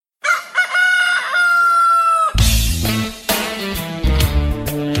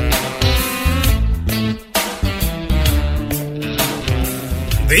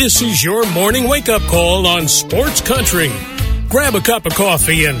This is your morning wake-up call on Sports Country. Grab a cup of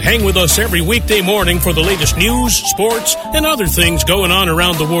coffee and hang with us every weekday morning for the latest news, sports, and other things going on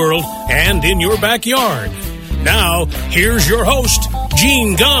around the world and in your backyard. Now, here's your host,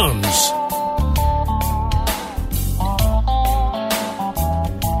 Gene Gumbs.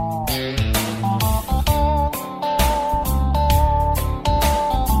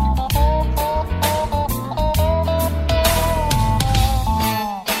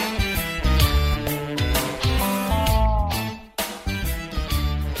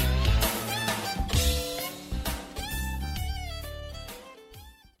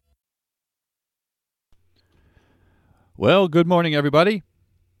 Well, good morning, everybody.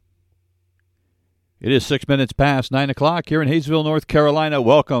 It is 6 minutes past 9 o'clock here in Hayesville, North Carolina.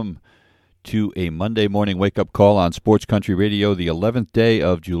 Welcome to a Monday morning wake-up call on Sports Country Radio, the 11th day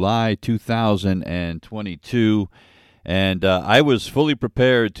of July, 2022. And I was fully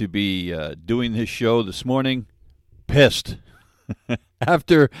prepared to be doing this show this morning. Pissed.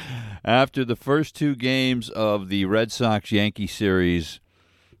 After the first two games of the Red Sox-Yankee series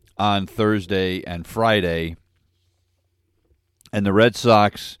on Thursday and Friday, and the Red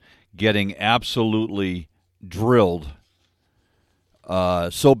Sox getting absolutely drilled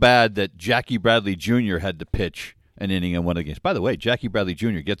so bad that Jackie Bradley Jr. had to pitch an inning and win against. By the way, Jackie Bradley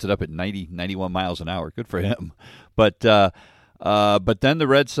Jr. gets it up at 90, 91 miles an hour. Good for him. But then the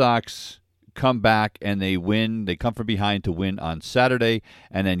Red Sox come back and they win. They come from behind to win on Saturday.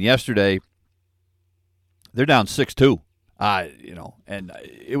 And then yesterday, they're down 6-2. And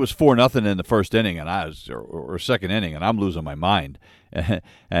it was 4-0 in the first inning, and or second inning, and I'm losing my mind.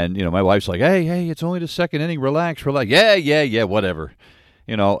 And my wife's like, "Hey, it's only the second inning. Relax." Yeah, whatever.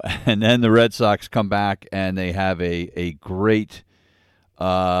 And then the Red Sox come back and they have a great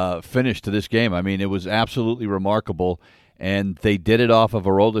finish to this game. I mean, it was absolutely remarkable, and they did it off of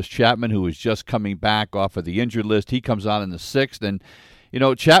Aroldis Chapman, who was just coming back off of the injured list. He comes on in the sixth, and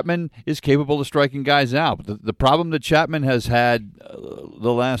Chapman is capable of striking guys out. The problem that Chapman has had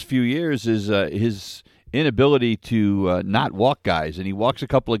the last few years is his inability to not walk guys, and he walks a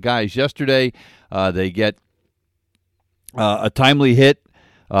couple of guys yesterday. They get a timely hit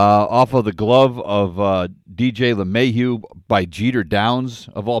off of the glove of DJ LeMahieu by Jeter Downs,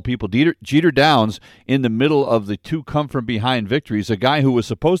 of all people. Jeter Downs, in the middle of the two come-from-behind victories, a guy who was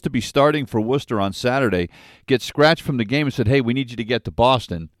supposed to be starting for Worcester on Saturday, gets scratched from the game and said, "Hey, we need you to get to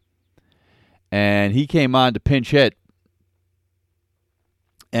Boston." And he came on to pinch hit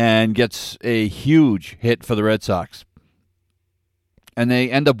and gets a huge hit for the Red Sox. And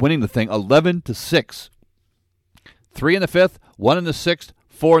they end up winning the thing 11-6. 3 in the fifth, 1 in the sixth,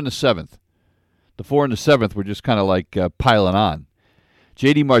 4 in the seventh. The 4 in the seventh were just kind of like piling on.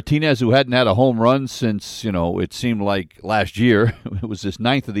 J.D. Martinez, who hadn't had a home run since, it seemed like last year. It was his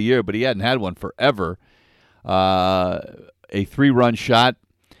 9th of the year, but he hadn't had one forever. A 3-run shot.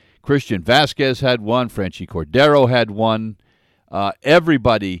 Christian Vasquez had one. Franchi Cordero had one.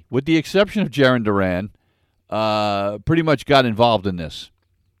 Everybody, with the exception of Jarren Duran, pretty much got involved in this.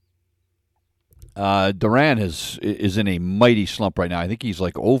 Duran is in a mighty slump right now. I think he's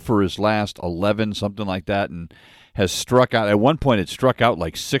like 0 for his last 11, something like that, and has struck out. At one point, it struck out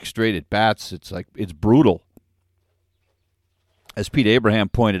like 6 straight at bats. It's brutal. As Pete Abraham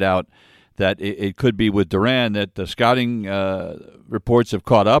pointed out, that it could be with Duran that the scouting reports have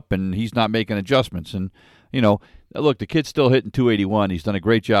caught up and he's not making adjustments. And look, the kid's still hitting .281. He's done a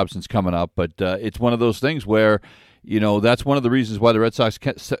great job since coming up, but it's one of those things where. That's one of the reasons why the Red Sox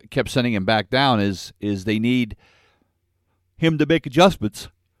kept sending him back down is they need him to make adjustments.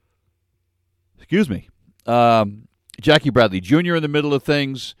 Excuse me. Jackie Bradley Jr. in the middle of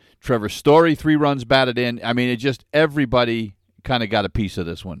things. Trevor Story, 3 runs batted in. I mean, everybody kind of got a piece of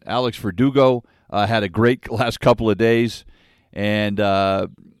this one. Alex Verdugo had a great last couple of days, and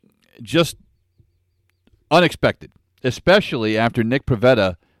just unexpected, especially after Nick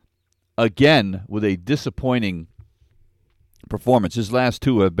Pivetta, again, with a disappointing performance. His last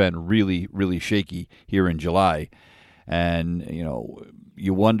 2 have been really, really shaky here in July. And,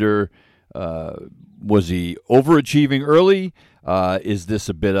 you wonder, was he overachieving early? Is this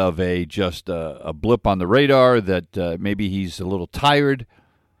a bit of a blip on the radar that maybe he's a little tired?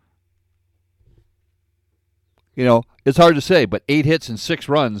 It's hard to say, but 8 hits and 6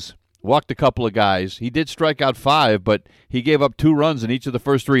 runs, walked a couple of guys. He did strike out 5, but he gave up 2 runs in each of the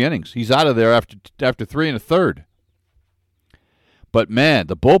first 3 innings. He's out of there after 3 1/3. But, man,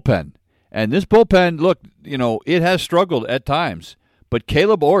 the bullpen. And this bullpen, look, it has struggled at times. But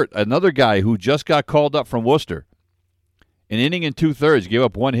Caleb Ort, another guy who just got called up from Worcester, an inning and 2/3, gave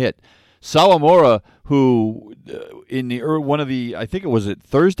up 1 hit. Sawamura, who in the I think it was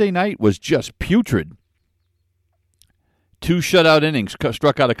Thursday night, was just putrid. 2 shutout innings,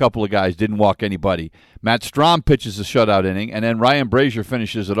 struck out a couple of guys, didn't walk anybody. Matt Strahm pitches a shutout inning, and then Ryan Brazier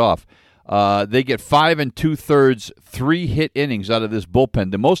finishes it off. They get 5 2/3, 3-hit innings out of this bullpen.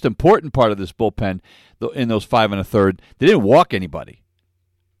 The most important part of this bullpen, in those 5 1/3, they didn't walk anybody,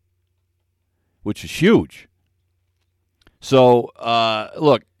 which is huge. So,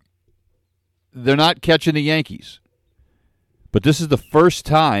 look, they're not catching the Yankees, but this is the first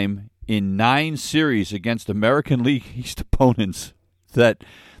time in 9 series against American League East opponents that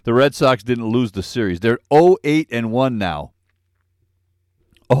the Red Sox didn't lose the series. They're 0-8-1 now.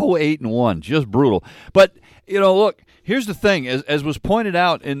 0-8-1, just brutal. But, look, here's the thing. As was pointed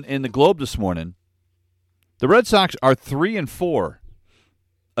out in the Globe this morning, the Red Sox are 3-4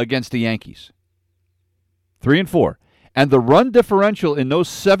 against the Yankees. 3-4. And the run differential in those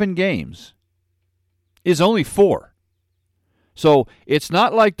 7 games is only 4. So it's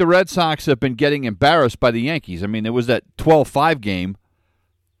not like the Red Sox have been getting embarrassed by the Yankees. I mean, there was that 12-5 game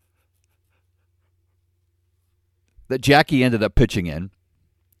that Jackie ended up pitching in.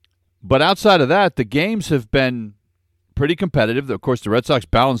 But outside of that, the games have been pretty competitive. Of course, the Red Sox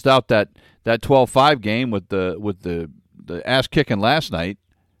balanced out that 12-5 game with the ass kicking last night.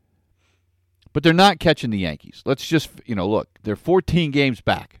 But they're not catching the Yankees. Let's just, look, they're 14 games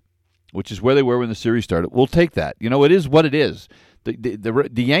back, which is where they were when the series started. We'll take that. It is what it is. The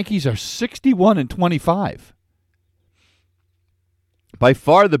Yankees are 61-25. By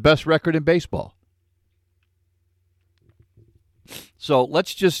far the best record in baseball. So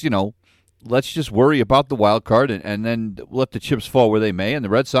let's just worry about the wild card and then let the chips fall where they may. And the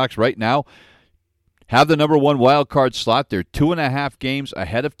Red Sox right now have the number 1 wild card slot. They're 2.5 games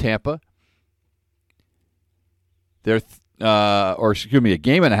ahead of Tampa. They're a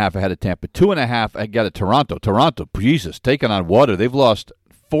game and a half ahead of Tampa. 2.5 ahead of Toronto. Toronto, Jesus, taking on water. They've lost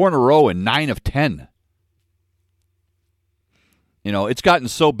 4 in a row and 9 of 10. It's gotten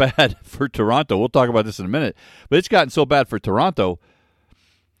so bad for Toronto. We'll talk about this in a minute. But it's gotten so bad for Toronto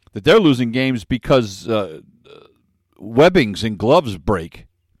that they're losing games because webbings and gloves break.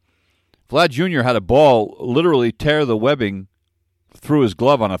 Vlad Jr. had a ball literally tear the webbing through his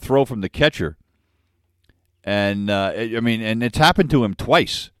glove on a throw from the catcher. And, and it's happened to him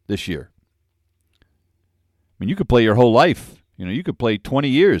twice this year. I mean, you could play your whole life. You could play 20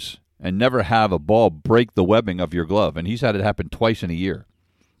 years and never have a ball break the webbing of your glove. And he's had it happen twice in a year.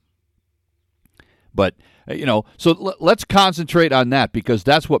 But, so let's concentrate on that because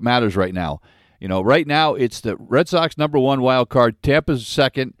that's what matters right now. Right now it's the Red Sox number 1 wild card, Tampa's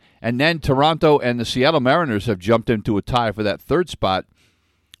second, and then Toronto and the Seattle Mariners have jumped into a tie for that 3rd spot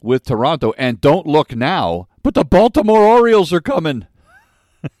with Toronto. And don't look now, but the Baltimore Orioles are coming.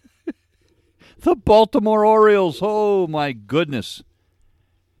 The Baltimore Orioles, oh my goodness.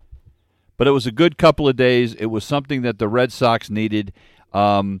 But it was a good couple of days. It was something that the Red Sox needed.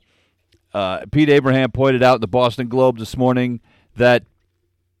 Pete Abraham pointed out in the Boston Globe this morning that,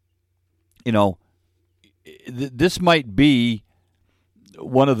 this might be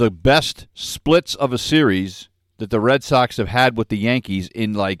one of the best splits of a series that the Red Sox have had with the Yankees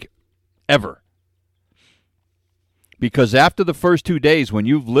in, ever. Because after the first 2 days, when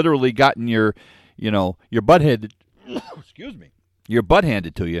you've literally gotten your butt handed, excuse me, your butt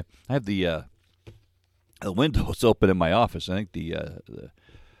handed to you. I have the windows open in my office. I think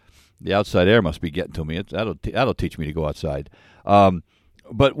the outside air must be getting to me. That'll teach me to go outside.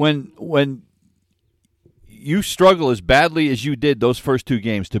 But when you struggle as badly as you did those first 2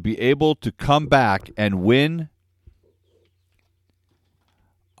 games, to be able to come back and win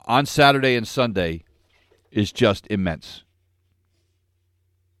on Saturday and Sunday is just immense.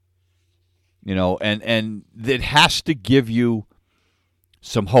 And it has to give you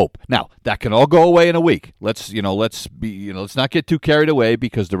some hope. Now, that can all go away in a week. Let's not get too carried away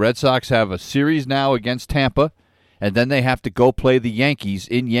because the Red Sox have a series now against Tampa, and then they have to go play the Yankees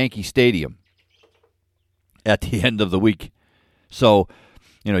in Yankee Stadium at the end of the week. So,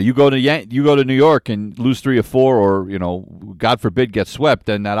 you go to New York and lose 3 or 4, or God forbid get swept,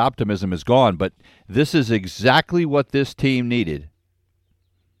 then that optimism is gone. But this is exactly what this team needed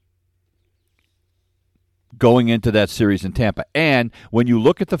going into that series in Tampa. And when you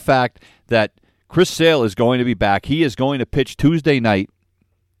look at the fact that Chris Sale is going to be back, he is going to pitch Tuesday night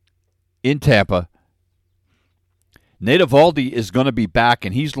in Tampa. Nate Eovaldi is going to be back,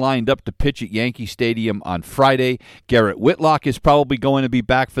 and he's lined up to pitch at Yankee Stadium on Friday. Garrett Whitlock is probably going to be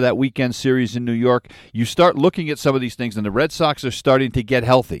back for that weekend series in New York. You start looking at some of these things, and the Red Sox are starting to get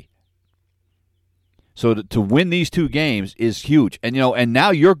healthy. So to win these 2 games is huge. And and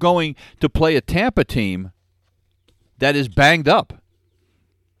now you're going to play a Tampa team that is banged up.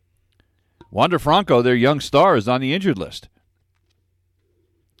 Wander Franco, their young star, is on the injured list.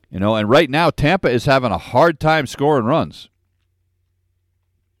 And right now Tampa is having a hard time scoring runs.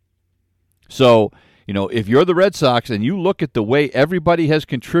 So, if you're the Red Sox and you look at the way everybody has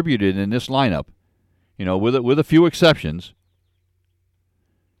contributed in this lineup, with a few exceptions,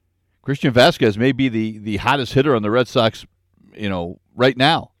 Christian Vasquez may be the hottest hitter on the Red Sox, right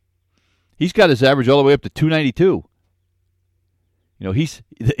now. He's got his average all the way up to 292.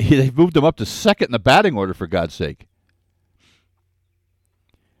 They've moved him up to second in the batting order, for God's sake.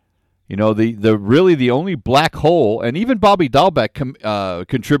 The only black hole, and even Bobby Dahlbeck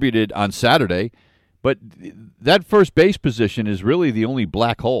contributed on Saturday, but that first base position is really the only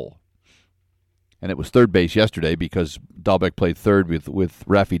black hole. And it was third base yesterday because Dahlbeck played third with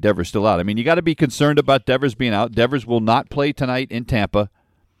Rafi Devers still out. I mean, you got to be concerned about Devers being out. Devers will not play tonight in Tampa.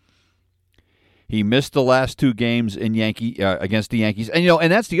 He missed the last 2 games in against the Yankees. And,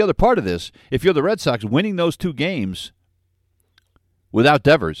 and that's the other part of this. If you're the Red Sox, winning those 2 games without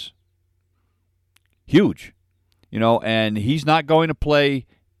Devers, huge. And he's not going to play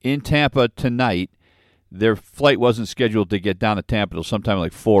in Tampa tonight. Their flight wasn't scheduled to get down to Tampa until sometime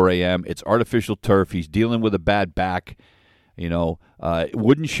like 4 a.m. It's artificial turf. He's dealing with a bad back. It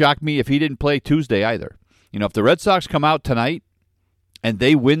wouldn't shock me if he didn't play Tuesday either. If the Red Sox come out tonight and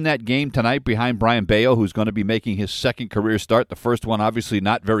they win that game tonight behind Brian Bayo, who's going to be making his second career start, the first one obviously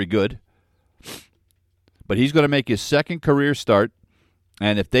not very good, but he's going to make his second career start.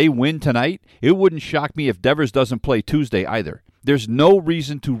 And if they win tonight, it wouldn't shock me if Devers doesn't play Tuesday either. There's no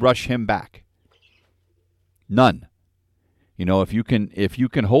reason to rush him back. None. If you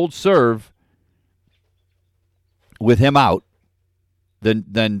can hold serve with him out,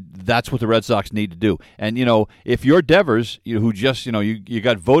 then that's what the Red Sox need to do. And if you're Devers, who just you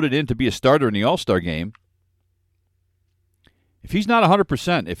got voted in to be a starter in the All-Star game, if he's not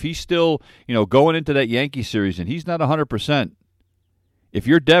 100%, if he's still going into that Yankee series and he's not 100%, if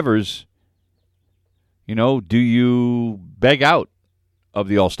you're Devers, do you beg out of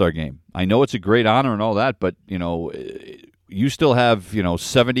the All-Star game? I know it's a great honor and all that, but, you still have,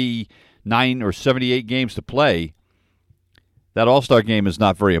 79 or 78 games to play. That All-Star game is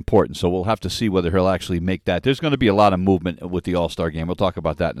not very important, so we'll have to see whether he'll actually make that. There's going to be a lot of movement with the All-Star game. We'll talk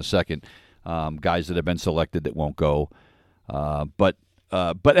about that in a second. Guys that have been selected that won't go. But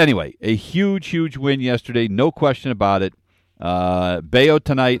anyway, a huge, huge win yesterday. No question about it. Bayo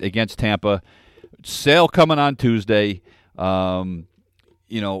tonight against Tampa. Sale coming on Tuesday. Right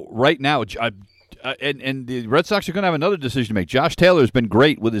now, and the Red Sox are going to have another decision to make. Josh Taylor has been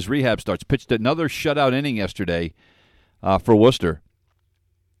great with his rehab starts. Pitched another shutout inning yesterday for Worcester.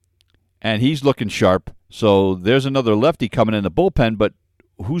 And he's looking sharp. So there's another lefty coming in the bullpen, but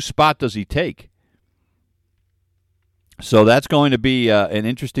whose spot does he take? So that's going to be an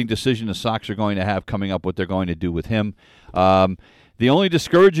interesting decision the Sox are going to have coming up, what they're going to do with him. The only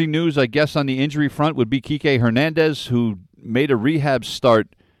discouraging news, I guess, on the injury front would be Kike Hernandez, who made a rehab start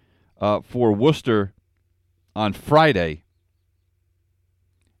for Worcester on Friday.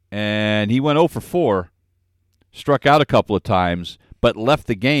 And he went 0 for 4, struck out a couple of times, but left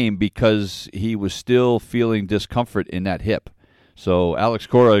the game because he was still feeling discomfort in that hip. So Alex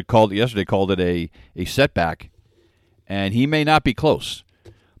Cora called it a setback. And he may not be close.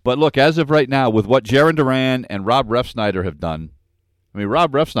 But look, as of right now, with what Jarren Duran and Rob Refsnyder have done, I mean,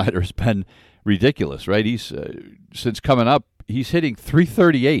 Rob Refsnyder has been ridiculous, right? He's since coming up, he's hitting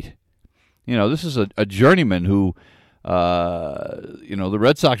 .338. This is a journeyman who, the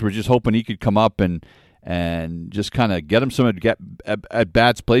Red Sox were just hoping he could come up and just kind of get him some at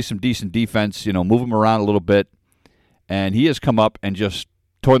bats, play some decent defense, move him around a little bit. And he has come up and just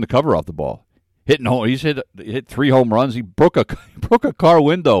torn the cover off the ball. He's hit 3 home runs. He broke a car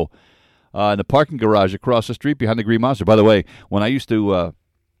window in the parking garage across the street behind the Green Monster. By the way, when I used to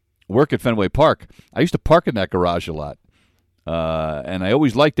work at Fenway Park, I used to park in that garage a lot. And I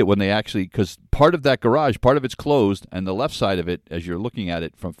always liked it when they actually, because part of that garage, part of it's closed, and the left side of it, as you're looking at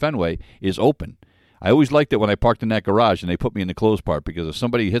it from Fenway, is open. I always liked it when I parked in that garage and they put me in the closed part, because if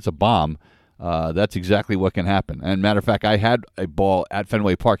somebody hits a bomb, that's exactly what can happen. And matter of fact, I had a ball at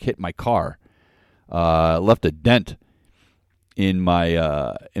Fenway Park hit my car. Left a dent in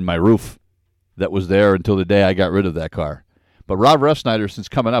my roof that was there until the day I got rid of that car. But Rob Refsnyder, since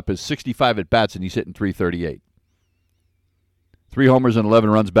coming up, is 65 at bats and he's hitting .338. 3 homers and 11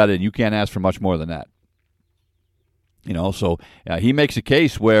 runs batted, and you can't ask for much more than that. So he makes a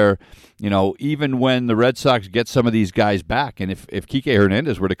case where, even when the Red Sox get some of these guys back, and if Kike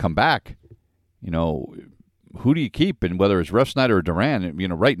Hernandez were to come back, who do you keep, and whether it's Refsnyder or Duran?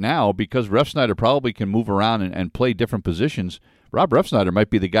 Right now, because Refsnyder probably can move around and play different positions, Rob Refsnyder might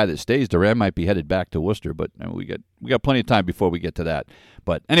be the guy that stays. Duran might be headed back to Worcester, but we got plenty of time before we get to that.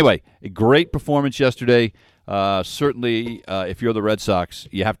 But anyway, a great performance yesterday. Certainly, if you're the Red Sox,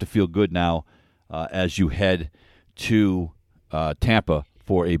 you have to feel good now as you head to Tampa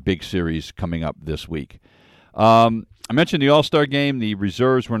for a big series coming up this week. I mentioned the All-Star Game. The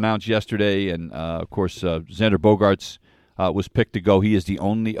reserves were announced yesterday, and, of course, Xander Bogaerts was picked to go. He is the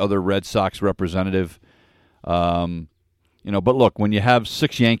only other Red Sox representative. But look, when you have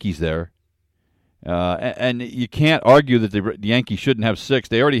 6 Yankees there, and you can't argue that the Yankees shouldn't have 6.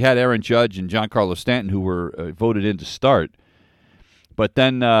 They already had Aaron Judge and Giancarlo Stanton, who were voted in to start. But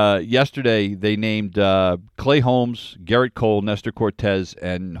then yesterday they named Clay Holmes, Garrett Cole, Nestor Cortez,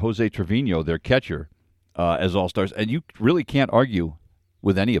 and Jose Trevino, their catcher, as All-Stars. And you really can't argue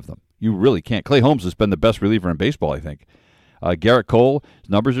with any of them. You really can't. Clay Holmes has been the best reliever in baseball, I think. Garrett Cole, his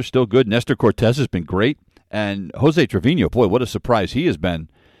numbers are still good. Nestor Cortez has been great. And Jose Trevino, boy, what a surprise he has been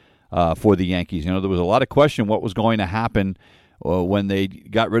for the Yankees. There was a lot of question what was going to happen when they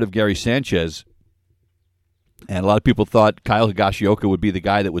got rid of Gary Sanchez. And a lot of people thought Kyle Higashioka would be the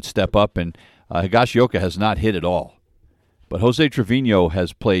guy that would step up, and Higashioka has not hit at all. But Jose Trevino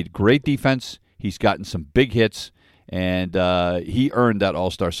has played great defense. He's gotten some big hits, and he earned that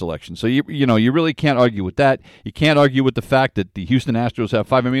All-Star selection. So, you really can't argue with that. You can't argue with the fact that the Houston Astros have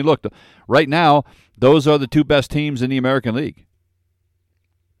 5. I mean, look, right now, those are the 2 best teams in the American League,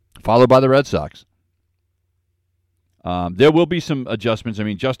 followed by the Red Sox. There will be some adjustments. I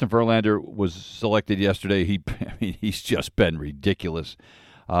mean, Justin Verlander was selected yesterday. He's just been ridiculous.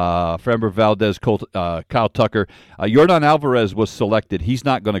 Framber Valdez, Kyle Tucker. Yordan Alvarez was selected. He's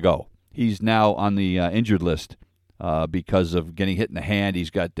not going to go. He's now on the injured list because of getting hit in the hand.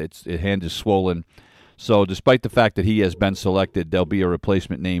 His hand is swollen. So despite the fact that he has been selected, there'll be a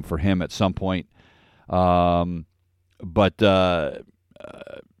replacement name for him at some point. But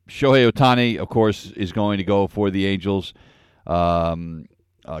Shohei Ohtani, of course, is going to go for the Angels.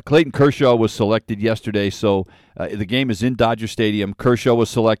 Clayton Kershaw was selected yesterday, so the game is in Dodger Stadium. Kershaw was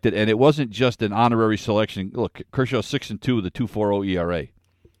selected, and it wasn't just an honorary selection. Look, Kershaw 6-2 with a 2.40 ERA.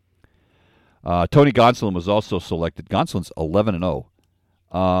 Tony Gonsolin was also selected. Gonsolin's 11-0.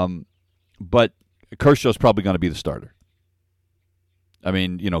 But Kershaw's probably going to be the starter. I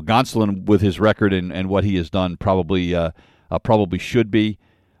mean, Gonsolin with his record and what he has done probably should be.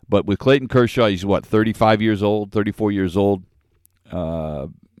 But with Clayton Kershaw, he's 34 years old.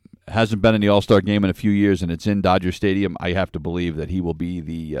 Hasn't been in the All-Star game in a few years, and it's in Dodger Stadium. I have to believe that he will be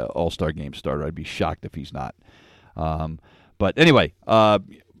the All-Star game starter. I'd be shocked if he's not. But anyway,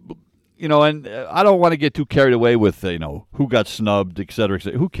 and I don't want to get too carried away with who got snubbed, et cetera, et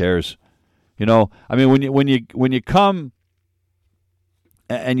cetera. Who cares? I mean, when you come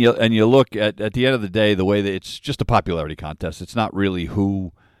and you look at the end of the day, the way that it's just a popularity contest. It's not really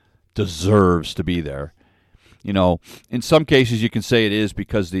who deserves to be there. In some cases you can say it is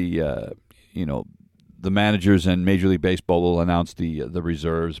because the managers and Major League Baseball will announce the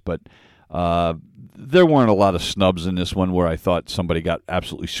reserves, but there weren't a lot of snubs in this one where I thought somebody got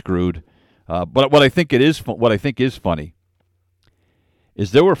absolutely screwed. But what I think is funny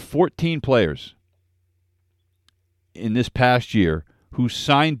is there were 14 players in this past year who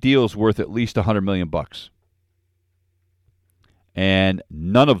signed deals worth at least $100 million. And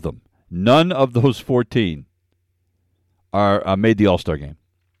none of those 14 are made the All-Star game.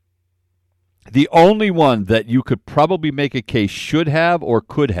 The only one that you could probably make a case should have or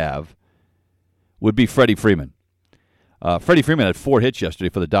could have would be Freddie Freeman. Freddie Freeman had 4 hits yesterday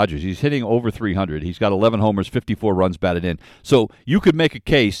for the Dodgers. He's hitting over 300. He's got 11 homers, 54 runs batted in. So you could make a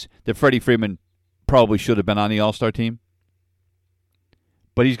case that Freddie Freeman probably should have been on the All-Star team.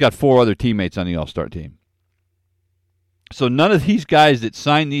 But he's got 4 other teammates on the All-Star team. So none of these guys that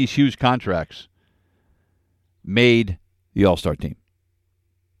signed these huge contracts made the All-Star team.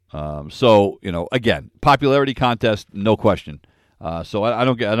 So again, popularity contest, no question. So I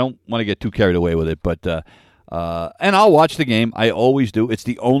don't want to get too carried away with it, but and I'll watch the game. I always do. It's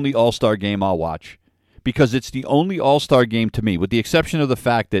the only All-Star game I'll watch because it's the only All-Star game to me, with the exception of the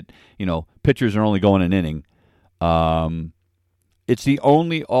fact that pitchers are only going an inning. It's the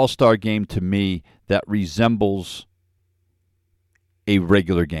only All-Star game to me that resembles a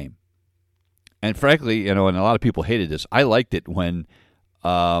regular game. And frankly, and a lot of people hated this. I liked it when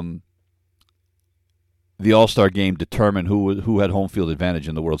the All-Star game determined who had home field advantage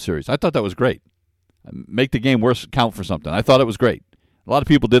in the World Series. I thought that was great. Make the game worse count for something. I thought it was great. A lot of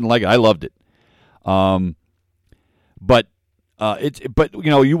people didn't like it. I loved it. But But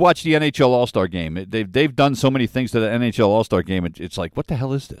you watch the NHL All-Star Game. They've done so many things to the NHL All-Star Game. It's like, what the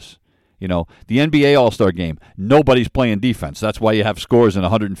hell is this? The NBA All-Star Game. Nobody's playing defense. That's why you have scores in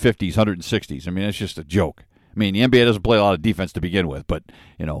 150s, 160s. I mean, it's just a joke. I mean, the NBA doesn't play a lot of defense to begin with, but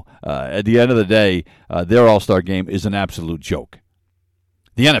at the end of the day, their All-Star Game is an absolute joke.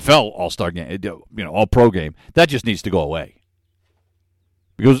 The NFL All-Star Game, All-Pro Game, that just needs to go away.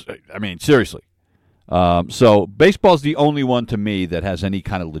 Because, I mean, seriously. So baseball's the only one to me that has any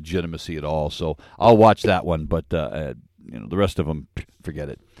kind of legitimacy at all. So I'll watch that one, but the rest of them, forget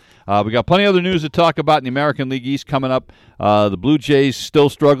it. We got plenty of other news to talk about in the American League East coming up. The Blue Jays still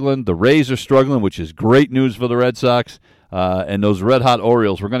struggling. The Rays are struggling, which is great news for the Red Sox. And those red-hot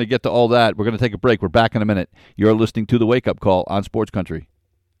Orioles. We're going to get to all that. We're going to take a break. We're back in a minute. You're listening to The Wake Up Call on Sports Country.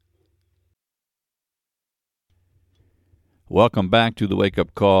 Welcome back to The Wake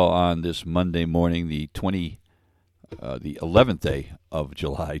Up Call on this Monday morning, the 11th day of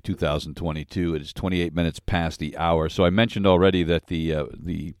July, 2022. It is 28 minutes past the hour. So I mentioned already that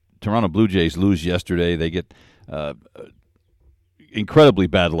the Toronto Blue Jays lose yesterday. They get incredibly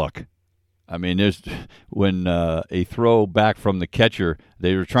bad luck. I mean, when a throw back from the catcher,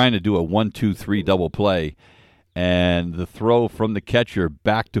 they were trying to do a 1-2-3 double play, and the throw from the catcher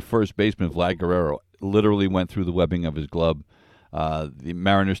back to first baseman Vlad Guerrero literally went through the webbing of his glove. The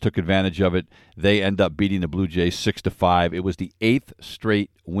Mariners took advantage of it. They end up beating the Blue Jays 6-5. It was the 8th straight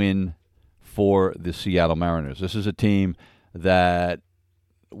win for the Seattle Mariners. This is a team that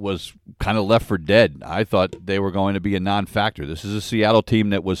was kind of left for dead. I thought they were going to be a non-factor. This is a Seattle team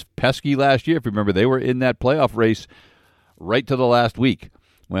that was pesky last year. If you remember, they were in that playoff race right to the last week.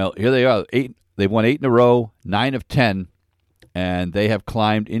 Well, here they are. They've won 8 in a row, 9 of 10. And they have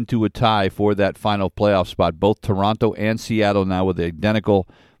climbed into a tie for that final playoff spot. Both Toronto and Seattle now with identical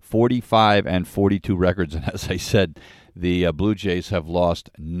 45 and 42 records. And as I said, the Blue Jays have lost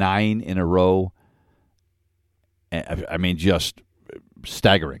 9 in a row. I mean, just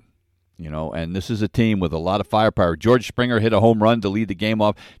staggering. And this is a team with a lot of firepower. George Springer hit a home run to lead the game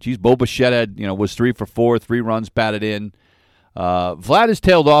off. Geez, Bo Bichette was 3 for 4, 3 runs batted in. Vlad has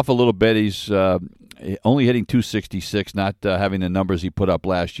tailed off a little bit. He's only hitting .266, not having the numbers he put up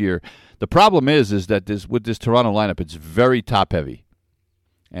last year. The problem is that with this Toronto lineup, it's very top-heavy.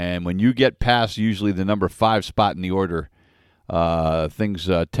 And when you get past usually the number 5 spot in the order, things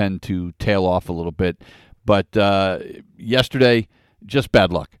tend to tail off a little bit. But yesterday, just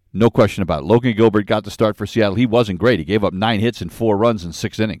bad luck. No question about it. Logan Gilbert got the start for Seattle. He wasn't great. He gave up 9 hits and 4 runs in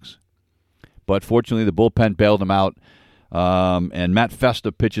 6 innings. But fortunately, the bullpen bailed him out. And Matt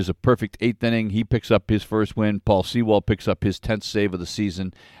Festa pitches a perfect 8th inning. He picks up his first win. Paul Sewald picks up his 10th save of the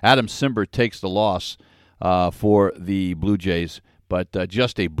season. Adam Simber takes the loss for the Blue Jays, but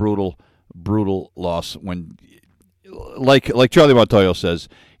just a brutal loss. When, like Charlie Montoyo says,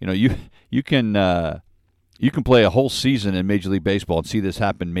 you can play a whole season in Major League Baseball and see this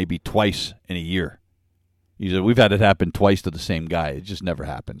happen maybe twice in a year. He said, we've had it happen twice to the same guy. It just never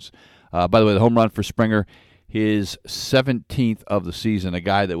happens. By the way, the home run for Springer, his 17th of the season, a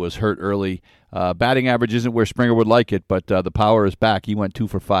guy that was hurt early. Batting average isn't where Springer would like it, but the power is back. He went 2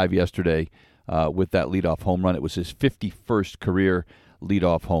 for 5 yesterday with that leadoff home run. It was his 51st career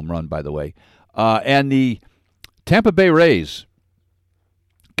leadoff home run, by the way. And the Tampa Bay Rays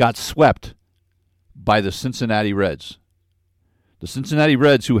got swept by the Cincinnati Reds. The Cincinnati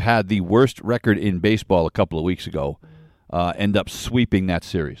Reds, who had the worst record in baseball a couple of weeks ago, end up sweeping that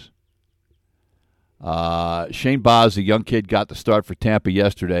series. Shane Baz, a young kid, got the start for Tampa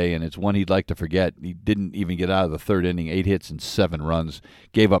yesterday, and it's one he'd like to forget. He didn't even get out of the 3rd inning, 8 hits and 7 runs,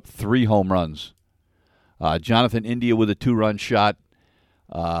 gave up 3 home runs. Jonathan India with a 2-run shot,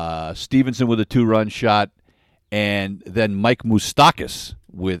 Stevenson with a 2-run shot, and then Mike Moustakas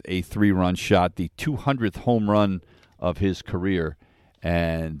with a 3-run shot, the 200th home run of his career.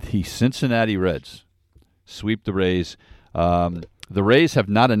 And the Cincinnati Reds sweep the Rays. The Rays have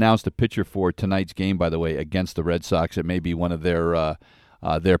not announced a pitcher for tonight's game, by the way, against the Red Sox. It may be one of their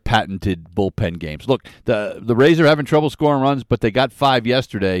patented bullpen games. Look, the Rays are having trouble scoring runs, but they got 5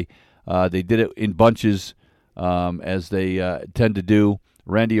 yesterday. They did it in bunches, as they tend to do.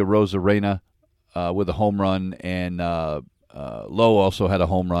 Randy Arozarena with a home run, and Lowe also had a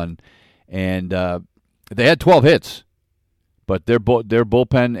home run. And they had 12 hits. But their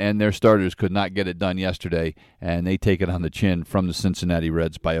bullpen and their starters could not get it done yesterday, and they take it on the chin from the Cincinnati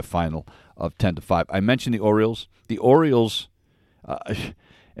Reds by a final of 10-5. I mentioned the Orioles. The Orioles,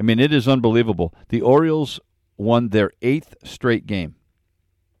 it is unbelievable. The Orioles won their 8th straight game.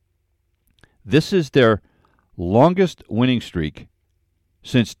 This is their longest winning streak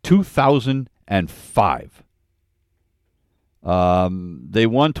since 2005. They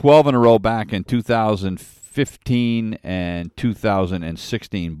won 12 in a row back in 2015 and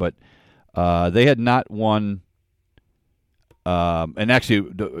 2016, but they had not won. And actually,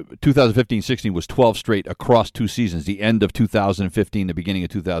 2015-16 was 12 straight across 2 seasons, the end of 2015, the beginning of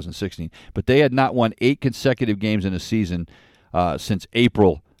 2016. But they had not won 8 consecutive games in a season since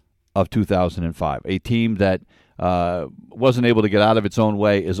April of 2005. A team that wasn't able to get out of its own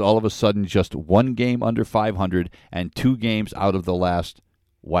way is all of a sudden just 1 game under 500 and 2 games out of the last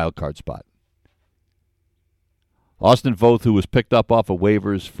wild card spot. Austin Voth, who was picked up off of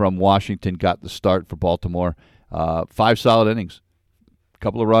waivers from Washington, got the start for Baltimore. 5 solid innings, a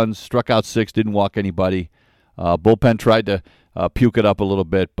couple of runs, struck out 6, didn't walk anybody. Bullpen tried to puke it up a little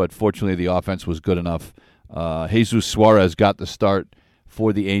bit, but fortunately the offense was good enough. Jesus Suarez got the start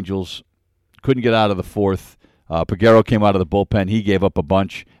for the Angels. Couldn't get out of the 4th. Peguero came out of the bullpen. He gave up a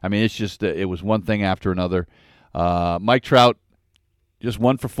bunch. I mean, it's just it was one thing after another. Mike Trout just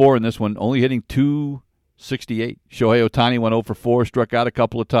 1 for 4 in this one, only hitting .268. Shohei Ohtani went 0 for 4, struck out a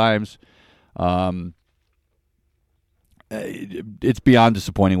couple of times. It's beyond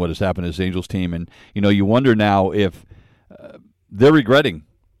disappointing what has happened to this Angels team. And, you wonder now if they're regretting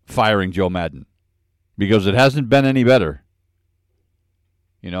firing Joe Maddon because it hasn't been any better.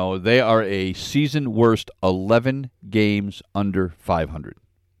 They are a season worst 11 games under 500.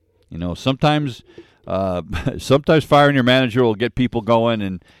 Sometimes firing your manager will get people going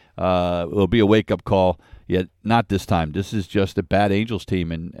and it'll be a wake-up call, yet not this time. This is just a bad Angels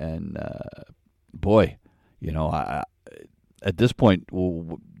team. And boy, at this point,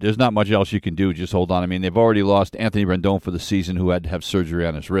 there's not much else you can do. Just hold on. I mean, they've already lost Anthony Rendon for the season, who had to have surgery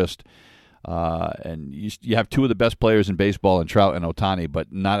on his wrist. And you have 2 of the best players in baseball in Trout and Ohtani,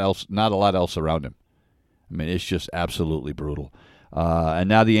 but not a lot else around him. I mean, it's just absolutely brutal. And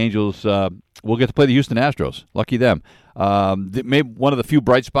now the Angels will get to play the Houston Astros. Lucky them. Maybe one of the few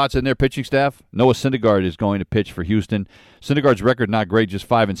bright spots in their pitching staff. Noah Syndergaard is going to pitch for Houston. Syndergaard's record not great, just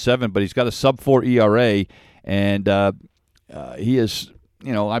 5-7, but he's got a sub-4 ERA, and he is,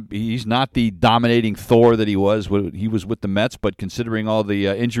 he's not the dominating Thor that he was when he was with the Mets, but considering all the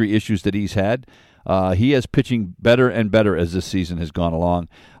injury issues that he's had, he is pitching better and better as this season has gone along.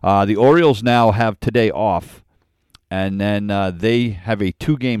 The Orioles now have today off, and then they have a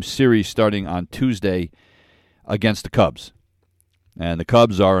 2-game series starting on Tuesday against the Cubs. And the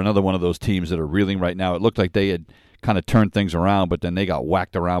Cubs are another one of those teams that are reeling right now. It looked like they had kind of turned things around, but then they got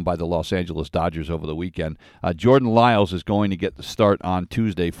whacked around by the Los Angeles Dodgers over the weekend. Jordan Lyles is going to get the start on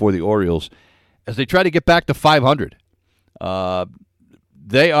Tuesday for the Orioles as they try to get back to 500.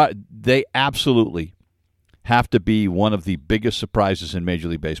 They absolutely have to be one of the biggest surprises in Major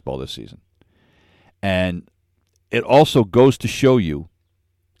League Baseball this season. And it also goes to show you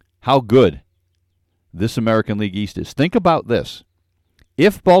how good this American League East is. Think about this.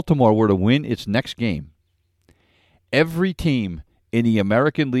 If Baltimore were to win its next game, every team in the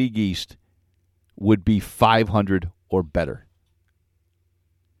American League East would be 500 or better.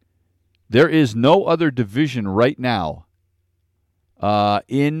 There is no other division right now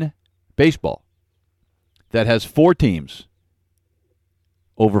in baseball that has 4 teams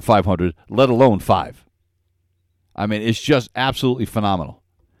over 500, let alone 5. I mean, it's just absolutely phenomenal.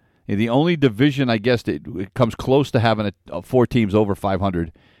 The only division, I guess, that comes close to having 4 teams over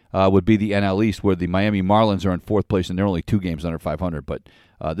 500 would be the NL East, where the Miami Marlins are in 4th place, and they're only 2 games under 500. But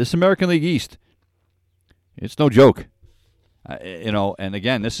this American League East, it's no joke. And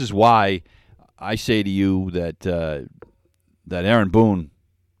again, this is why I say to you that Aaron Boone,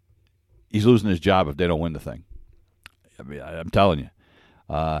 he's losing his job if they don't win the thing. I mean, I'm telling you.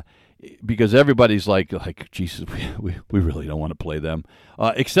 Because everybody's like, Jesus, we really don't want to play them.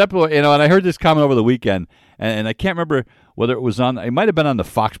 Except, and I heard this comment over the weekend, and I can't remember whether it might have been on the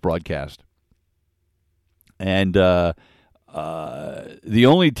Fox broadcast. And the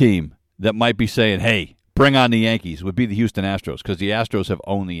only team that might be saying, hey, bring on the Yankees would be the Houston Astros, because the Astros have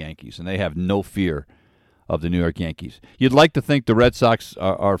owned the Yankees, and they have no fear of the New York Yankees. You'd like to think the Red Sox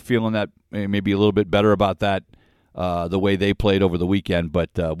are feeling that maybe a little bit better about that, the way they played over the weekend, but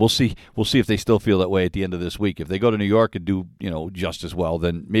we'll see. We'll see if they still feel that way at the end of this week. If they go to New York and do just as well,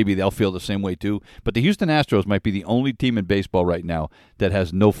 then maybe they'll feel the same way too. But the Houston Astros might be the only team in baseball right now that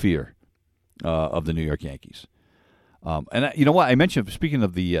has no fear of the New York Yankees. And you know what? I mentioned, speaking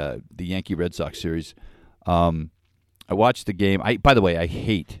of the Yankee Red Sox series, I watched the game. By the way, I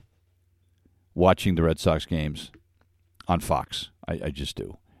hate watching the Red Sox games on Fox. I just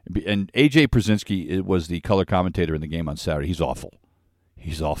do. And A.J. Przinsky was the color commentator in the game on Saturday. He's awful.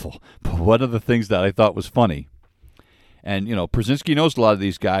 But one of the things that I thought was funny, And, Przinsky knows a lot of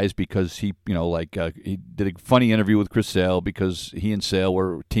these guys because he did a funny interview with Chris Sale because he and Sale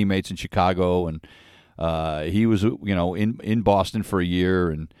were teammates in Chicago, and he was, in Boston for a year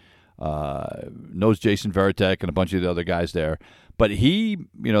and knows Jason Varitek and a bunch of the other guys there. But they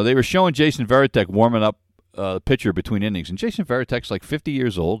were showing Jason Varitek warming up pitcher between innings, and Jason Varitek's like 50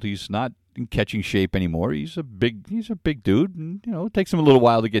 years old. He's not in catching shape anymore. He's a big dude, and it takes him a little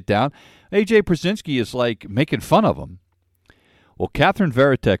while to get down. AJ Przinsky is like making fun of him. Well, Catherine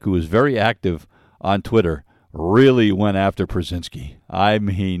Varitek, who is very active on Twitter, really went after Przinsky. I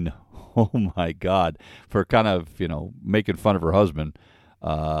mean, oh my God, for kind of making fun of her husband,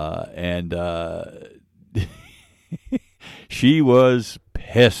 and she was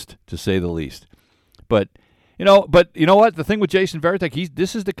pissed, to say the least. But you know what? The thing with Jason Varitek,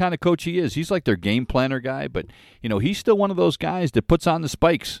 this is the kind of coach he is. He's like their game planner guy, but he's still one of those guys that puts on the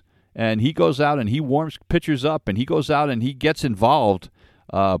spikes, and he goes out and he warms pitchers up, and he goes out and he gets involved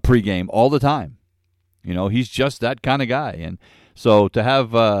pregame all the time. He's just that kind of guy. And so to have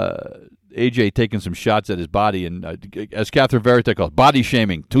AJ taking some shots at his body, and as Catherine Varitek calls, body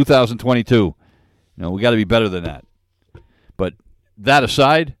shaming 2022. We got to be better than that. But that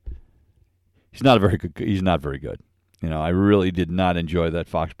aside, he's not very good. I really did not enjoy that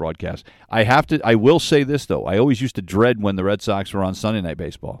Fox broadcast. I will say this, though. I always used to dread when the Red Sox were on Sunday Night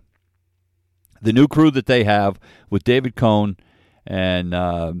Baseball. The new crew that they have with David Cohn and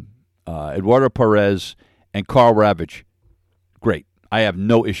Eduardo Perez and Carl Ravitch, great. I have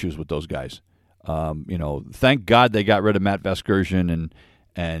no issues with those guys. Thank God they got rid of Matt Vasgersian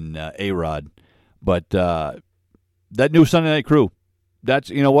and A-Rod. But that new Sunday Night crew, that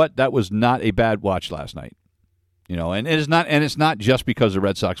was not a bad watch last night. And it's not just because the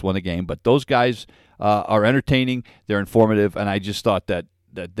Red Sox won the game, but those guys are entertaining, they're informative, and I just thought that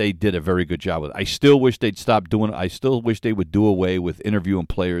they did a very good job with it. I still wish they'd stop doing it. I still wish they would do away with interviewing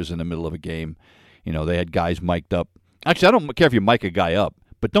players in the middle of a game. They had guys mic'd up. Actually, I don't care if you mic a guy up,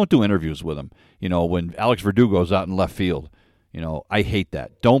 but don't do interviews with him. When Alex Verdugo's out in left field, I hate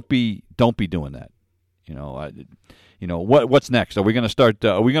that. Don't be doing that. What's next? Are we going to start?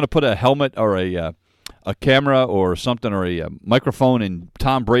 Are we going to put a helmet or a camera or something or a microphone in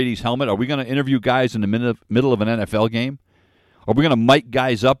Tom Brady's helmet? Are we going to interview guys in the middle of an NFL game? Are we going to mic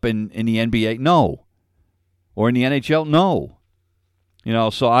guys up in the NBA? No. Or in the NHL? No.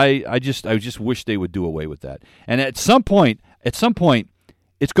 So I just wish they would do away with that. And at some point, it's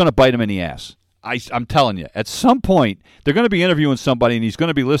going to bite them in the ass. I'm telling you, at some point, they're going to be interviewing somebody, and he's going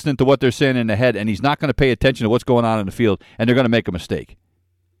to be listening to what they're saying in the head, and he's not going to pay attention to what's going on in the field, and they're going to make a mistake.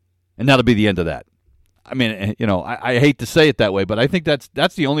 And that'll be the end of that. I mean, I hate to say it that way, but I think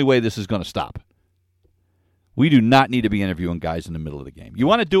that's the only way this is going to stop. We do not need to be interviewing guys in the middle of the game. You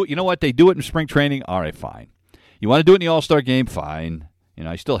want to do it, you know what? They do it in spring training. All right, fine. You want to do it in the All-Star game? Fine.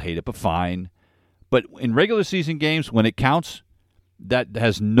 I still hate it, but fine. But in regular season games, when it counts, that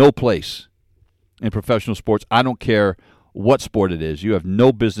has no place in professional sports. I don't care what sport it is. You have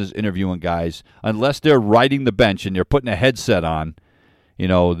no business interviewing guys unless they're riding the bench and they're putting a headset on.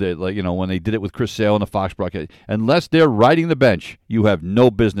 When they did it with Chris Sale and the Fox broadcast. Unless they're riding the bench, you have no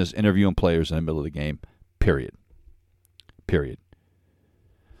business interviewing players in the middle of the game. Period.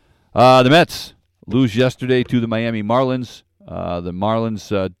 The Mets lose yesterday to the Miami Marlins. The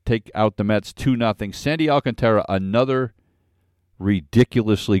Marlins take out the Mets 2-0. Sandy Alcantara, another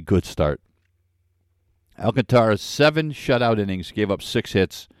ridiculously good start. Alcantara, 7 shutout innings, gave up 6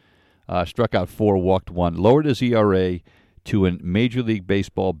 hits, struck out 4, walked 1, lowered his ERA to a Major League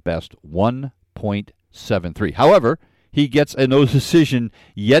Baseball best 1.73. However, he gets a no decision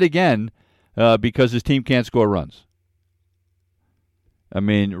yet again because his team can't score runs. I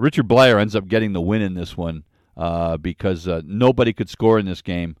mean, Richard Blair ends up getting the win in this one because nobody could score in this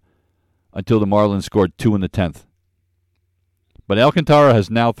game until the Marlins scored 2 in the 10th. But Alcantara has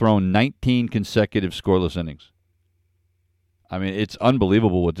now thrown 19 consecutive scoreless innings. I mean, it's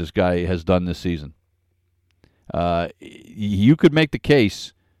unbelievable what this guy has done this season. You could make the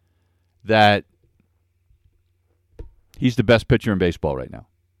case that he's the best pitcher in baseball right now.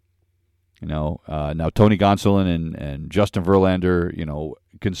 Now Tony Gonsolin and Justin Verlander,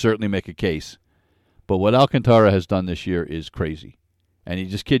 can certainly make a case. But what Alcantara has done this year is crazy.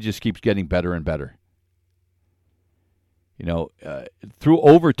 And kid just keeps getting better and better. Through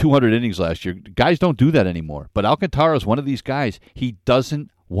over 200 innings last year, guys don't do that anymore. But Alcantara is one of these guys. He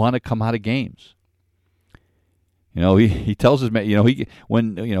doesn't want to come out of games. He tells his man,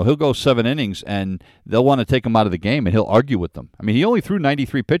 he'll go 7 innings and they'll want to take him out of the game and he'll argue with them. I mean, he only threw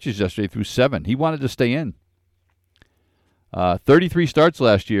 93 pitches yesterday through 7. He wanted to stay in. 33 starts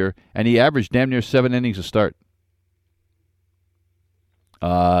last year, and he averaged damn near 7 innings a start.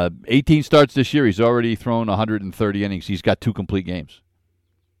 18 starts this year. He's already thrown 130 innings. He's got 2 complete games.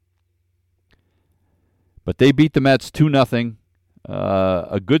 But they beat the Mets 2-0.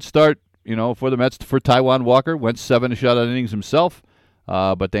 A good start, for the Mets, for Taijuan Walker. Went 7 shutout innings himself.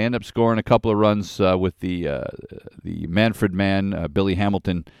 But they end up scoring a couple of runs with the Manfred man. Billy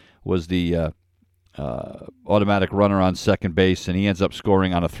Hamilton was the automatic runner on second base, and he ends up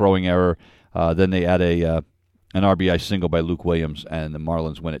scoring on a throwing error. Then they add an RBI single by Luke Williams, and the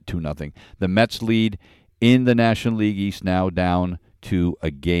Marlins win it 2-0. The Mets lead in the National League East now down to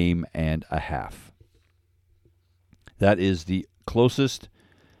a game and a half. That is the closest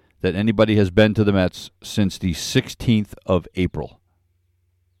that anybody has been to the Mets since the 16th of April.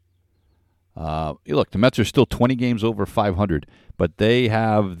 Look, the Mets are still 20 games over 500, but they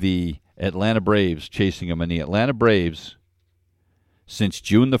have the Atlanta Braves chasing them, and the Atlanta Braves, since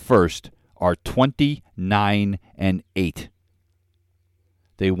June the 1st, are 29-8.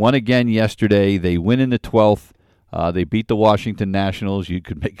 They won again yesterday. They win in the 12th. They beat the Washington Nationals. You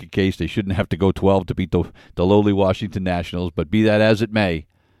could make a case they shouldn't have to go 12 to beat the lowly Washington Nationals, but be that as it may,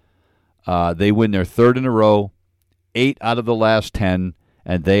 they win their 3rd in a row, 8 out of the last 10,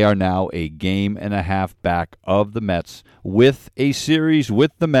 and they are now a game and a half back of the Mets, with a series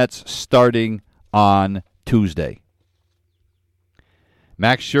with the Mets starting on Tuesday.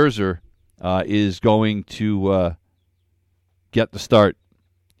 Max Scherzer is going to get the start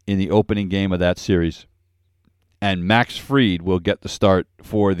in the opening game of that series, and Max Fried will get the start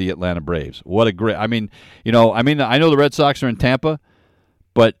for the Atlanta Braves. What a great! I know the Red Sox are in Tampa,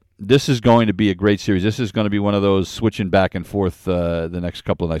 but this is going to be a great series. This is going to be one of those switching back and forth the next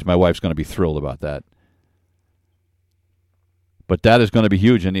couple of nights. My wife's going to be thrilled about that. But that is going to be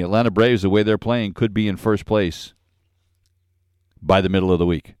huge. And the Atlanta Braves, the way they're playing, could be in first place by the middle of the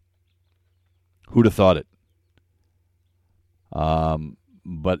week. Who'd have thought it?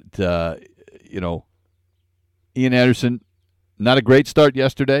 Ian Anderson, not a great start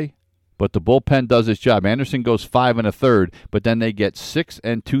yesterday, but the bullpen does its job. Anderson goes 5 1/3, but then they get 6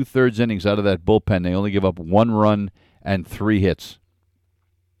 2/3 innings out of that bullpen. They only give up 1 run and 3 hits.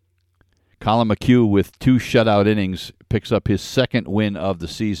 Colin McHugh, with 2 shutout innings, picks up his 2nd win of the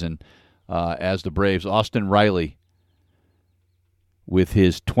season as the Braves. Austin Riley, with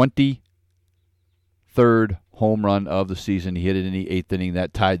his 23rd home run of the season. He hit it in the 8th inning.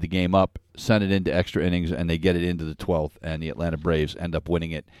 That tied the game up, sent it into extra innings, and they get it into the 12th, and the Atlanta Braves end up winning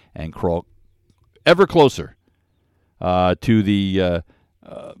it and crawl ever closer to the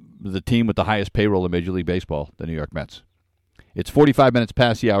team with the highest payroll in Major League Baseball, the New York Mets. It's 45 minutes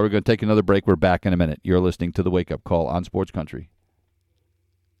past the hour. We're going to take another break. We're back in a minute. You're listening to the Wake Up Call on Sports Country.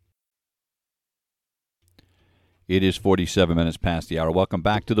 It is 47 minutes past the hour. Welcome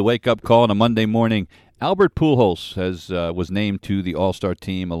back to the Wake Up Call on a Monday morning. Albert Pujols was named to the All-Star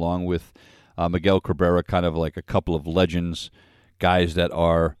team along with Miguel Cabrera, kind of like a couple of legends, guys that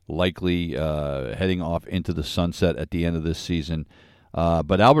are likely heading off into the sunset at the end of this season.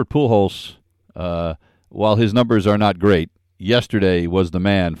 But Albert Pujols, while his numbers are not great, yesterday was the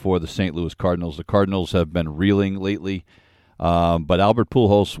man for the St. Louis Cardinals. The Cardinals have been reeling lately. But Albert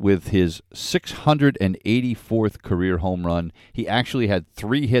Pujols, with his 684th career home run, he actually had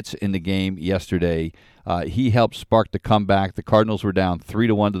 3 hits in the game yesterday. He helped spark the comeback. The Cardinals were down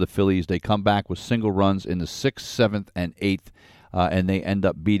 3-1 to the Phillies. They come back with single runs in the 6th, 7th, and 8th, and they end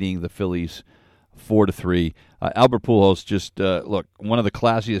up beating the Phillies 4-3. Albert Pujols, just look, one of the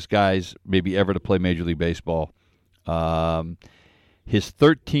classiest guys maybe ever to play Major League Baseball. His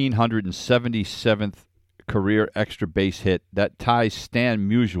 1,377th career extra base hit, that ties Stan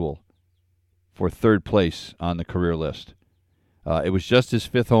Musial for 3rd place on the career list. It was just his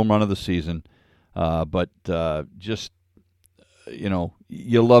 5th home run of the season, but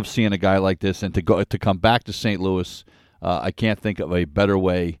you love seeing a guy like this, and to come back to St. Louis, I can't think of a better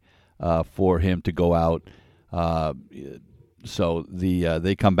way for him to go out. So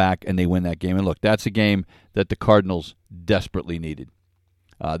they come back and they win that game, and look, that's a game that the Cardinals desperately needed.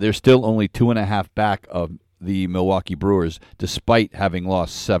 They're still only 2.5 back of the Milwaukee Brewers, despite having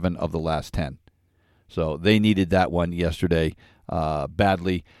lost 7 of the last 10. So they needed that one yesterday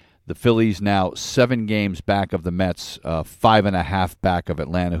badly. The Phillies now 7 games back of the Mets, 5.5 back of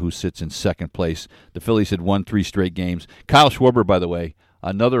Atlanta, who sits in 2nd place. The Phillies had won 3 straight games. Kyle Schwarber, by the way,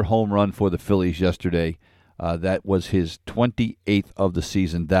 another home run for the Phillies yesterday. That was his 28th of the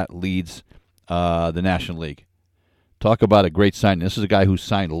season. That leads the National League. Talk about a great signing. This is a guy who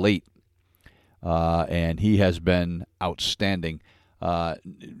signed late, and he has been outstanding.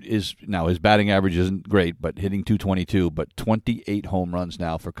 His batting average isn't great, but hitting .222, but 28 home runs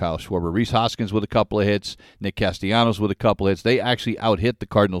now for Kyle Schwarber. Rhys Hoskins with a couple of hits, Nick Castellanos with a couple of hits. They actually out-hit the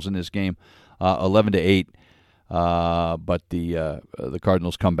Cardinals in this game, 11-8. But the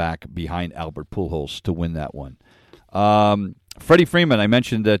Cardinals come back behind Albert Pujols to win that one. Freddie Freeman, I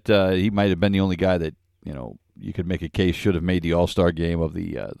mentioned that he might have been the only guy that you could make a case should have made the All-Star game of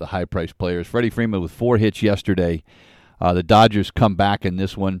the high-priced players. Freddie Freeman with 4 hits yesterday. The Dodgers come back in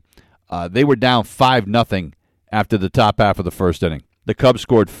this one. They were down 5-0 after the top half of the first inning. The Cubs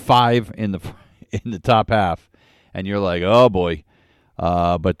scored 5 in the top half, and you're like, oh boy.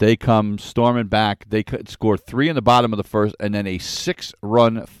 But they come storming back. They score 3 in the bottom of the first, and then a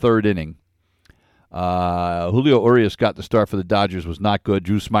 6-run third inning. Julio Urias got the start for the Dodgers, was not good.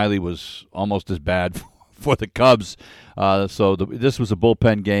 Drew Smyly was almost as bad for the Cubs. This was a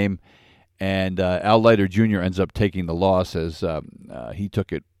bullpen game. And Al Leiter Jr. ends up taking the loss as he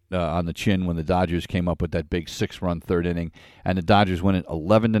took it on the chin when the Dodgers came up with that big 6-run third inning. And the Dodgers win it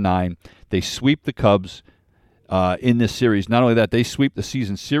 11-9. They sweep the Cubs in this series. Not only that, they sweep the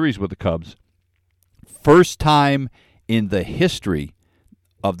season series with the Cubs. First time in the history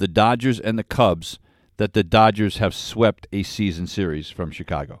of the Dodgers and the Cubs that the Dodgers have swept a season series from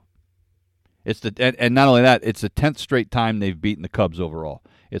Chicago. And not only that, it's the 10th straight time they've beaten the Cubs overall.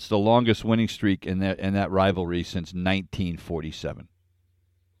 It's the longest winning streak in that rivalry since 1947.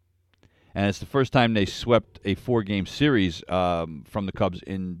 And it's the first time they swept a 4-game series from the Cubs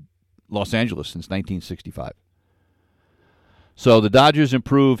in Los Angeles since 1965. So the Dodgers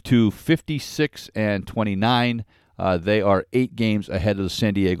improved to 56-29. They are 8 games ahead of the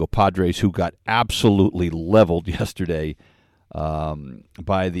San Diego Padres, who got absolutely leveled yesterday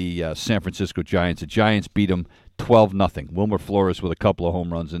by the San Francisco Giants. The Giants beat them 12-0. Wilmer Flores with a couple of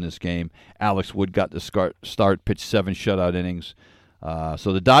home runs in this game. Alex Wood got the start, pitched 7 shutout innings.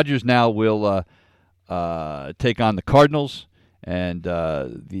 So the Dodgers now will take on the Cardinals, and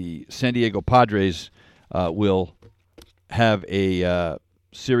the San Diego Padres will have a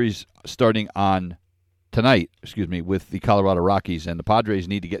series starting on tonight, with the Colorado Rockies, and the Padres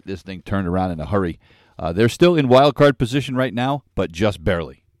need to get this thing turned around in a hurry. They're still in wild card position right now, but just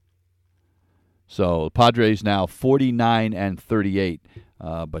barely. So the Padres now 49-38,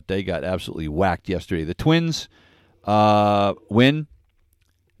 but they got absolutely whacked yesterday. The Twins win.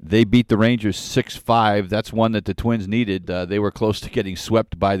 They beat the Rangers 6-5. That's one that the Twins needed. They were close to getting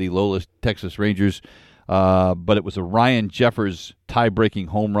swept by the Lola Texas Rangers, but it was a Ryan Jeffers tie-breaking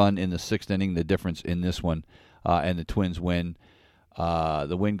home run in the 6th inning, the difference in this one, and the Twins win.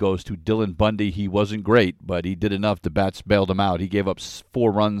 The win goes to Dylan Bundy. He wasn't great, but he did enough. The bats bailed him out. He gave up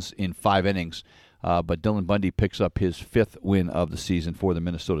 4 runs in 5 innings. But Dylan Bundy picks up his 5th win of the season for the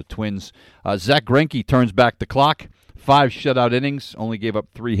Minnesota Twins. Zach Greinke turns back the clock. 5 shutout innings, only gave up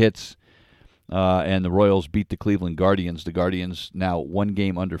 3 hits. And the Royals beat the Cleveland Guardians. The Guardians now 1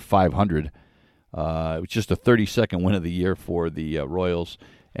 game under 500. It was just a 32nd win of the year for the Royals.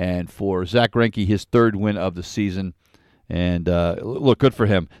 And for Zach Greinke, his 3rd win of the season. And look, good for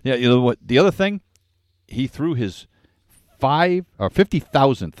him. Yeah, you know what? The other thing, he threw his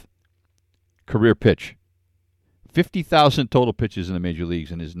 50,000th career pitch. 50,000 total pitches in the major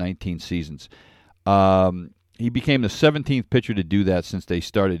leagues in his 19 seasons. He became the 17th pitcher to do that since they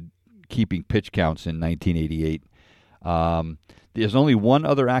started keeping pitch counts in 1988. There's only one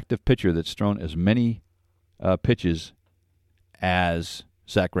other active pitcher that's thrown as many pitches as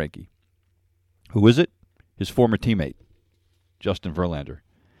Zach Greinke. Who is it? His former teammate, Justin Verlander.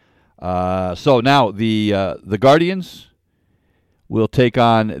 So now the Guardians will take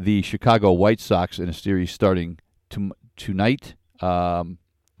on the Chicago White Sox in a series starting tonight.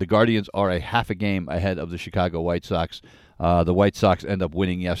 The Guardians are a half a game ahead of the Chicago White Sox. The White Sox end up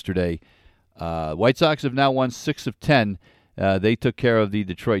winning yesterday. White Sox have now won 6 of 10. They took care of the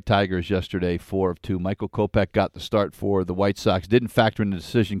Detroit Tigers yesterday, 4 of 2. Michael Kopech got the start for the White Sox. Didn't factor in the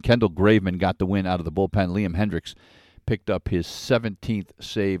decision. Kendall Graveman got the win out of the bullpen. Liam Hendricks picked up his 17th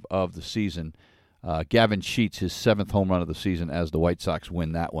save of the season. Gavin Sheets, his 7th home run of the season, as the White Sox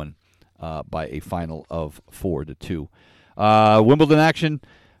win that one by a final of 4-2. Wimbledon action.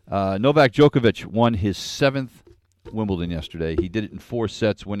 Novak Djokovic won his 7th Wimbledon yesterday. He did it in 4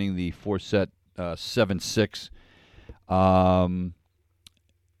 sets, winning the 4-set 7-6.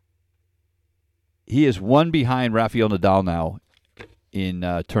 He is 1 behind Rafael Nadal now in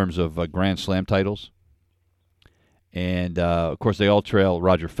terms of Grand Slam titles. And, of course, they all trail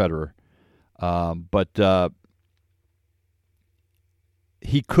Roger Federer. But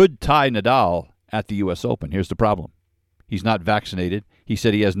he could tie Nadal at the U.S. Open. Here's the problem. He's not vaccinated. he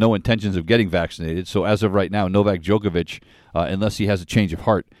said he has no intentions of getting vaccinated. So as of right now, Novak Djokovic, unless he has a change of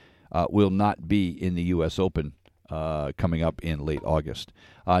heart, will not be in the U.S. Open coming up in late August.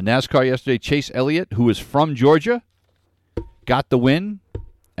 NASCAR yesterday, Chase Elliott, who is from Georgia, got the win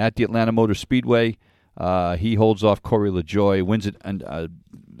at the Atlanta Motor Speedway. He holds off Corey LaJoie, wins it, and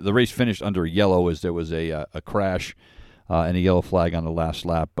the race finished under a yellow as there was a crash and a yellow flag on the last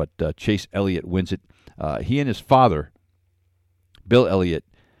lap. But Chase Elliott wins it. He and his father, Bill Elliott,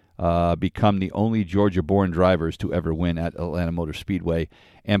 become the only Georgia-born drivers to ever win at Atlanta Motor Speedway.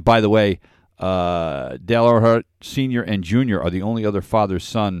 And by the way, Dale Earnhardt Sr. and Jr. are the only other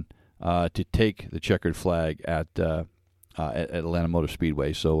father-son to take the checkered flag at Atlanta Motor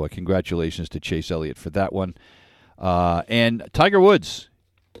Speedway. So congratulations to Chase Elliott for that one. And Tiger Woods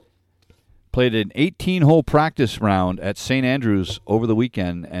played an 18-hole practice round at St. Andrews over the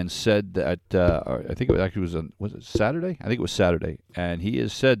weekend and said that, I think it actually was it Saturday? I think it was Saturday. And he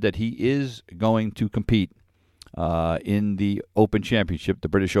has said that he is going to compete in the Open Championship, the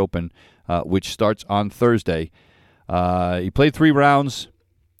British Open, which starts on Thursday. He played 3 rounds.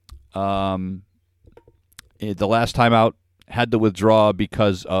 The last time out, had to withdraw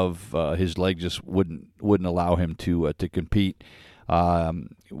because of his leg just wouldn't allow him to compete.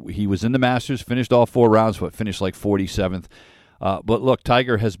 He was in the Masters, finished all 4 rounds, but finished like 47th. But look,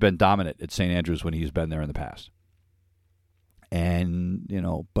 Tiger has been dominant at St. Andrews when he's been there in the past. And,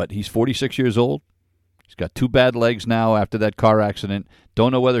 but he's 46 years old. He's got 2 bad legs now after that car accident.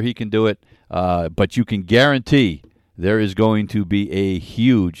 Don't know whether he can do it, but you can guarantee there is going to be a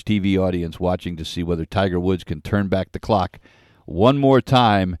huge TV audience watching to see whether Tiger Woods can turn back the clock one more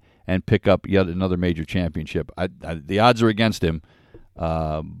time and pick up yet another major championship. The odds are against him,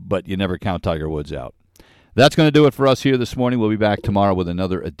 but you never count Tiger Woods out. That's going to do it for us here this morning. We'll be back tomorrow with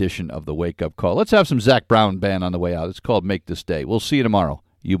another edition of the Wake Up Call. Let's have some Zac Brown Band on the way out. It's called Make This Day. We'll see you tomorrow.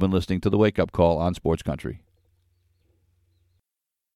 You've been listening to the Wake Up Call on Sports Country.